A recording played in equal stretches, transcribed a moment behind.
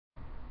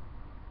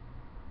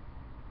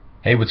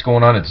Hey, what's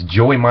going on? It's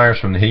Joey Myers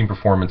from the Hitting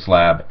Performance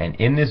Lab, and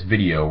in this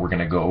video we're going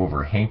to go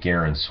over Hank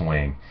Aaron's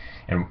swing.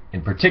 And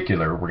in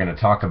particular, we're going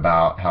to talk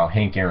about how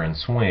Hank Aaron's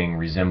swing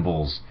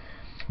resembles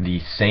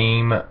the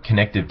same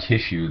connective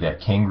tissue that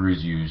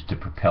kangaroos use to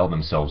propel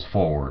themselves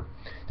forward.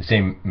 The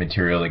same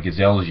material that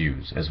gazelles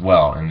use as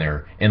well in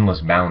their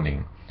endless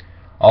bounding.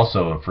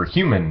 Also, for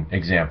human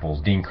examples,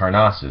 Dean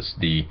Karnazes,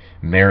 the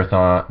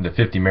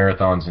 50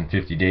 marathons in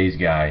 50 days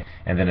guy,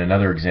 and then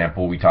another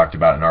example we talked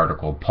about in an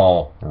article,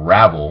 Paul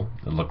Rabble,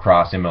 the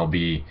lacrosse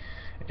MLL,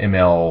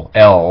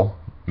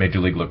 Major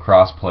League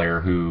Lacrosse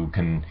player who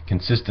can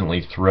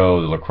consistently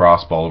throw the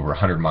lacrosse ball over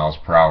 100 miles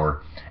per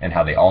hour, and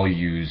how they all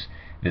use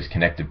this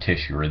connective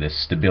tissue or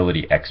this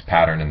stability X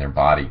pattern in their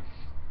body.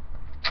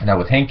 Now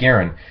with Hank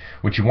Aaron,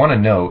 what you want to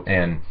note,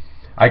 and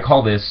I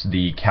call this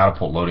the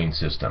catapult loading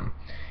system.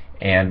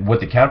 And what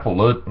the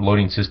catapult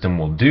loading system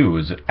will do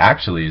is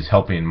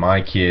helping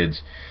my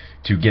kids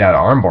to get out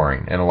of arm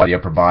barring and allow the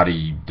upper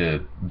body,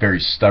 the very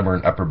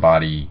stubborn upper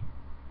body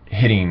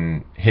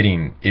hitting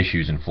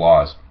issues and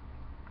flaws.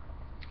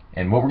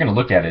 And what we're going to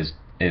look at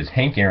is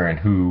Hank Aaron,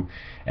 who,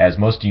 as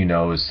most of you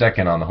know, is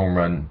second on the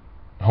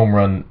home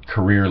run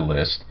career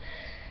list,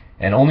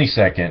 and only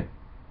second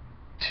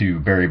to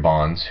Barry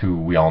Bonds,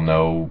 who we all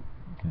know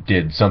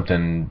did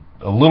something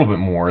a little bit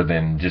more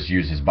than just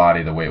use his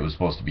body the way it was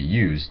supposed to be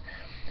used.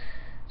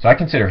 So I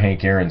consider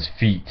Hank Aaron's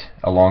feat,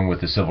 along with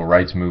the civil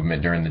rights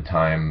movement during the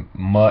time,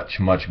 much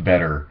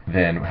better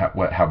than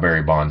how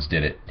Barry Bonds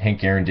did it.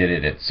 Hank Aaron did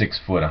it at 6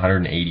 foot,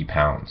 180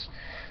 pounds.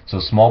 So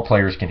small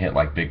players can hit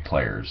like big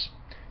players.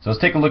 So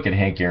let's take a look at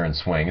Hank Aaron's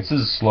swing. This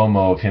is a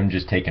slow-mo of him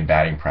just taking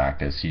batting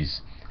practice.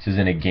 This is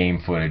in a game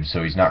footage,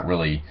 so he's not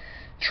really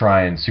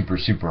trying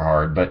super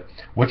hard, but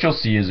what you'll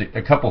see is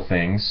a couple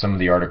things. Some of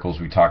the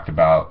articles we talked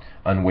about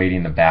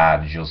unweighting the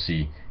bat, as you'll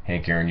see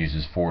Hank Aaron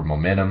uses forward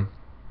momentum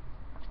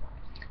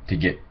to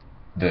get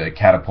the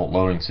catapult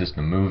loading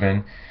system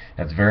moving.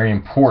 That's very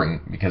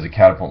important because the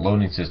catapult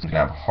loading system can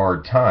have a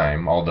hard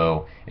time,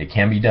 although it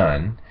can be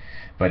done.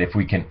 But if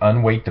we can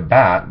unweight the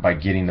bat by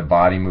getting the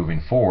body moving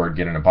forward,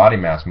 getting a body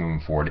mass moving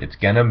forward, it's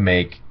going to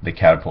make the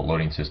catapult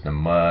loading system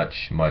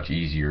much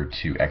easier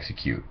to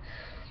execute.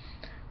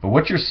 But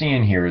what you're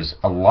seeing here is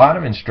a lot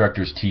of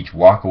instructors teach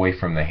walk away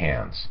from the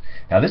hands.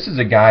 Now this is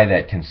a guy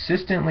that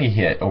consistently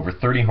hit over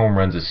 30 home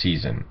runs a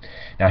season.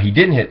 Now he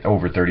didn't hit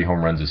over 30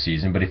 home runs a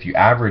season, but if you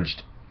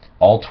averaged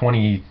all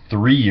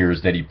 23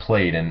 years that he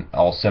played and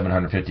all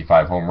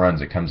 755 home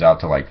runs, it comes out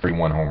to like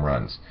 31 home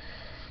runs.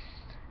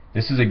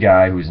 This is a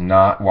guy who's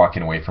not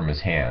walking away from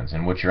his hands.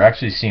 And what you're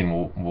actually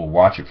seeing, we'll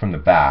watch it from the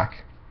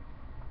back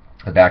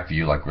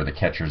view, like where the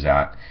catcher's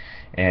at.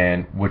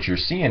 And what you're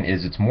seeing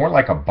is it's more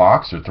like a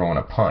boxer throwing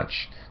a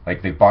punch.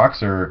 Like the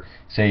boxer,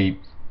 say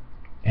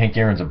Hank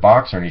Aaron's a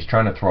boxer and he's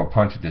trying to throw a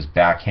punch with his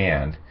back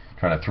hand,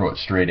 trying to throw it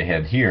straight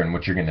ahead here, and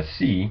what you're going to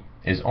see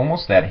is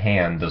almost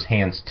those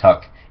hands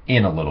tuck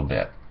in a little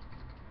bit.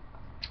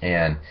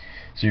 And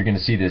so you're going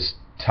to see this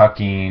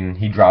tucking.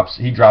 He drops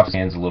his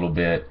hands a little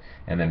bit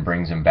and then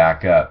brings them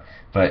back up,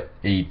 but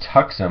he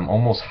tucks them,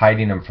 almost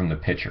hiding them from the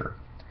pitcher.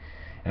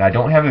 And I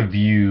don't have a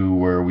view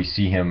where we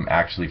see him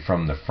actually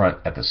from the front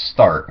at the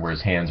start, where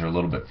his hands are a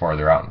little bit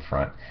farther out in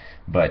front.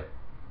 But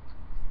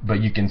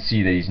you can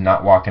see that he's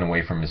not walking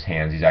away from his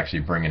hands. He's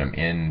actually bringing them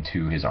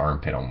into his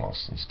armpit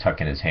almost. He's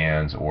tucking his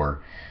hands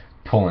or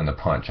pulling the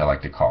punch, I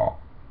like to call.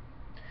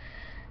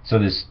 So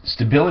this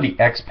stability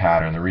X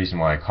pattern, the reason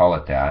why I call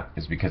it that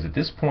is because at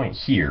this point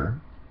here,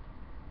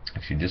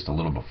 actually just a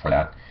little before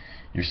that,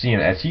 you're seeing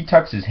as he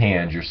tucks his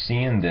hands, you're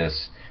seeing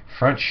this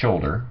front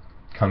shoulder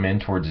come in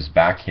towards his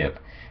back hip,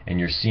 and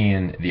you're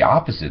seeing the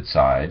opposite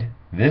side,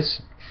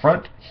 this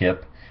front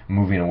hip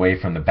moving away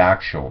from the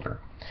back shoulder.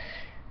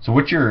 So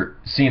what you're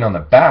seeing on the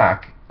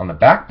back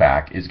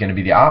is going to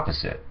be the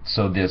opposite.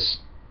 So this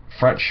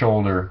front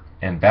shoulder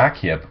and back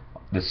hip,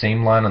 the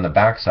same line on the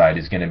back side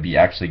is going to be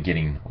actually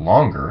getting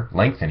longer,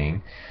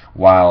 lengthening,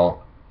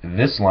 while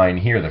this line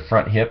here, the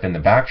front hip and the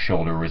back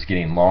shoulder, was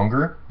getting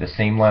longer. The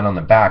same line on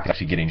the back is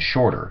actually getting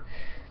shorter.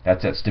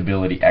 That's that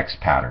stability X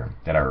pattern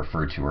that I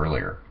referred to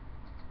earlier.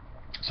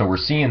 So we're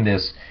seeing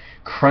this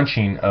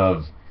crunching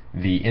of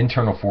the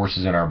internal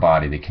forces in our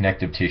body, the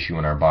connective tissue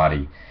in our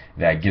body,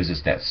 that gives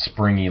us that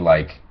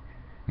springy-like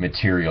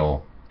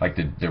material, like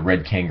the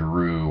red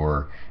kangaroo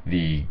or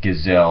the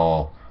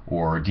gazelle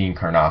or Dean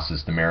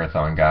Karnazes, the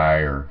marathon guy,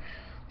 or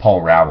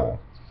Paul Rabble.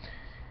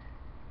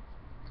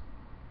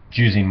 It's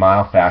using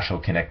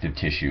myofascial connective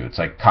tissue. It's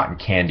like cotton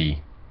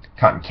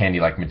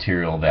candy-like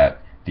material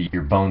that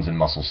your bones and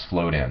muscles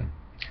float in.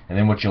 And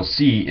then what you'll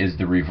see is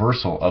the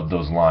reversal of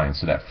those lines.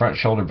 So that front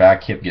shoulder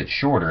back hip gets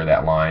shorter,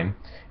 that line,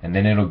 and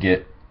then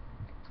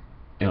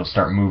it'll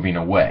start moving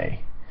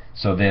away.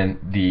 So then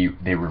the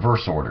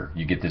reverse order.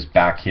 You get this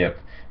back hip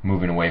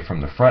moving away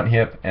from the front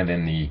hip, and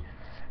then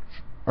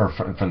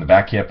from the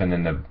back hip, and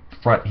then the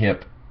front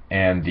hip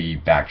and the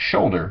back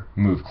shoulder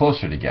move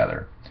closer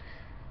together.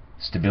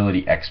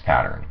 Stability X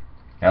pattern.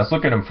 Now let's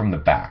look at them from the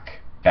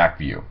back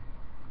view.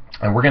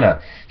 And we're going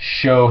to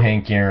show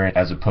Hank Aaron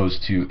as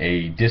opposed to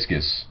a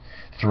discus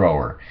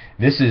thrower.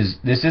 This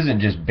isn't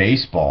just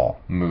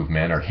baseball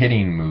movement or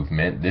hitting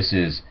movement. This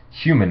is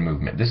human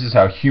movement. This is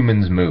how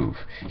humans move.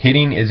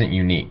 Hitting isn't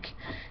unique.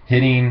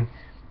 Hitting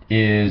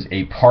is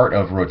a part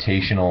of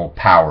rotational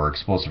power,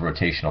 explosive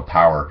rotational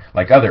power,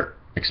 like other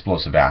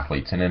explosive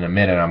athletes. And in a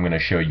minute I'm going to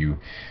show you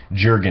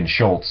Jürgen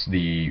Schultz,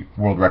 the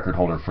world record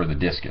holder for the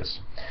discus.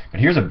 But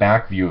here's a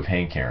back view of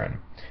Hank Aaron.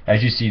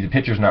 As you see, the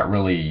pitcher's not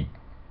really,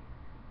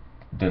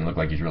 doesn't look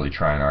like he's really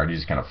trying hard. He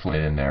just kind of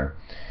flit in there.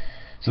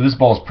 So this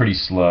ball is pretty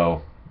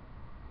slow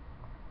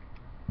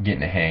getting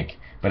to Hank.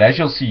 But as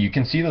you'll see, you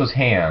can see those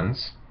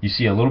hands. You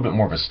see a little bit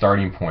more of a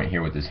starting point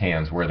here with his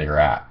hands where they're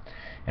at.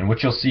 And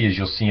what you'll see is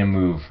you'll see him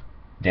move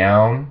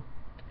down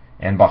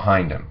and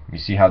behind him. You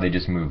see how they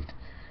just moved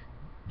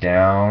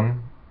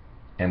down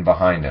and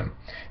behind him.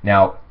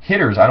 Now,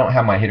 hitters, I don't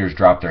have my hitters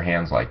drop their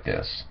hands like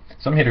this.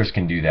 Some hitters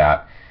can do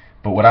that.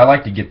 But what I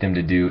like to get them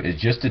to do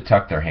is just to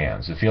tuck their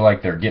hands, to feel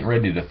like they're getting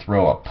ready to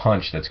throw a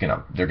punch they're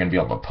going to be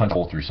able to punch a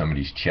hole through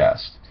somebody's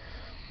chest.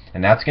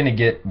 And that's going to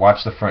get,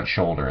 watch the front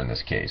shoulder in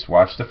this case.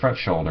 Watch the front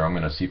shoulder. I'm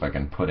going to see if I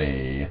can put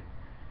a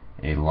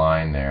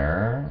line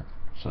there.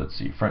 So let's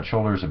see, front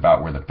shoulder is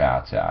about where the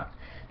bat's at.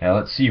 Now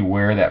let's see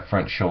where that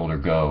front shoulder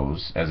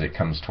goes as it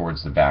comes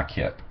towards the back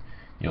hip.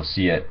 You'll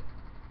see it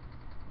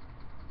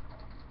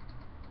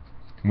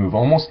move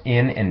almost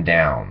in and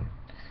down.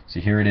 So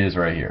here it is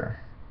right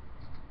here.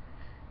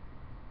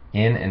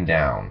 In and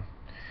down.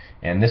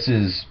 And this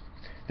is,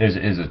 there's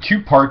a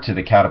two-part to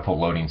the catapult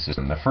loading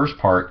system. The first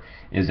part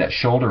is that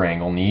shoulder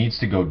angle needs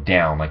to go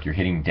down like you're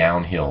hitting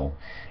downhill,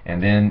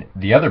 and then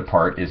the other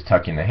part is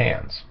tucking the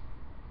hands.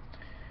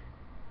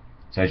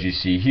 So as you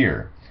see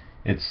here,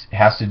 it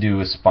has to do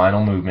with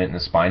spinal movement and the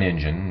spine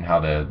engine and how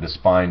the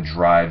spine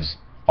drives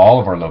all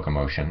of our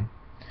locomotion.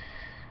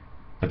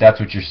 But that's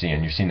what you're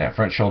seeing. You're seeing that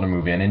front shoulder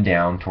move in and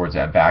down towards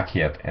that back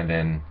hip, and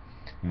then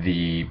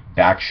the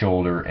back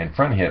shoulder and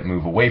front hip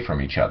move away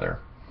from each other.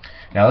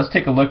 Now let's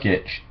take a look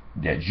at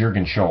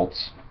Jürgen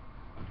Schultz,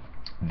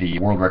 the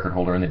world record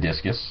holder in the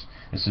discus.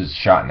 This is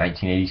shot in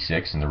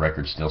 1986 and the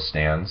record still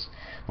stands.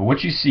 But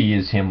what you see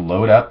is him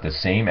load up the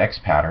same X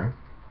pattern,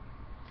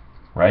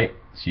 right?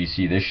 So you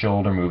see this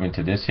shoulder moving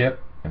to this hip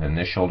and then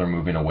this shoulder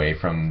moving away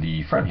from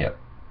the front hip.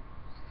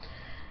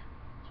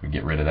 So we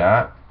get rid of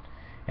that.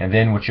 And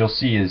then what you'll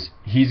see is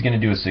he's going to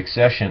do a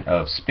succession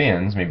of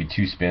spins, maybe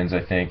 2 spins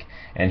I think,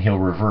 and he'll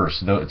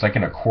reverse. It's like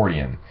an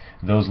accordion.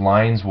 Those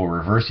lines will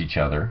reverse each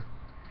other.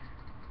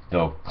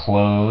 They'll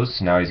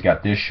close. Now he's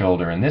got this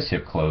shoulder and this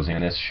hip closing,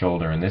 and this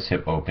shoulder and this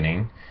hip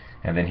opening,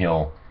 and then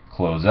he'll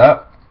close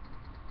up,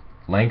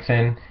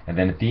 lengthen, and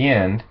then at the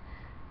end,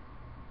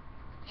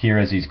 here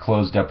as he's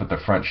closed up with the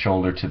front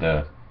shoulder to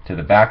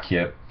the back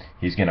hip,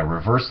 he's going to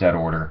reverse that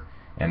order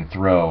and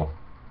throw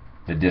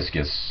the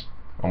discus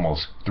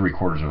almost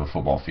 3/4 of a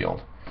football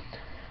field.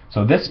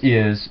 So this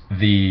is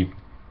the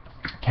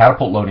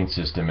catapult loading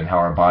system and how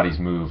our bodies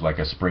move like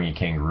a springy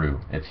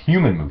kangaroo. It's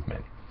human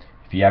movement.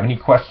 If you have any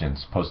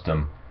questions, post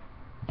them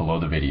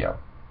below the video.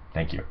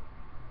 Thank you.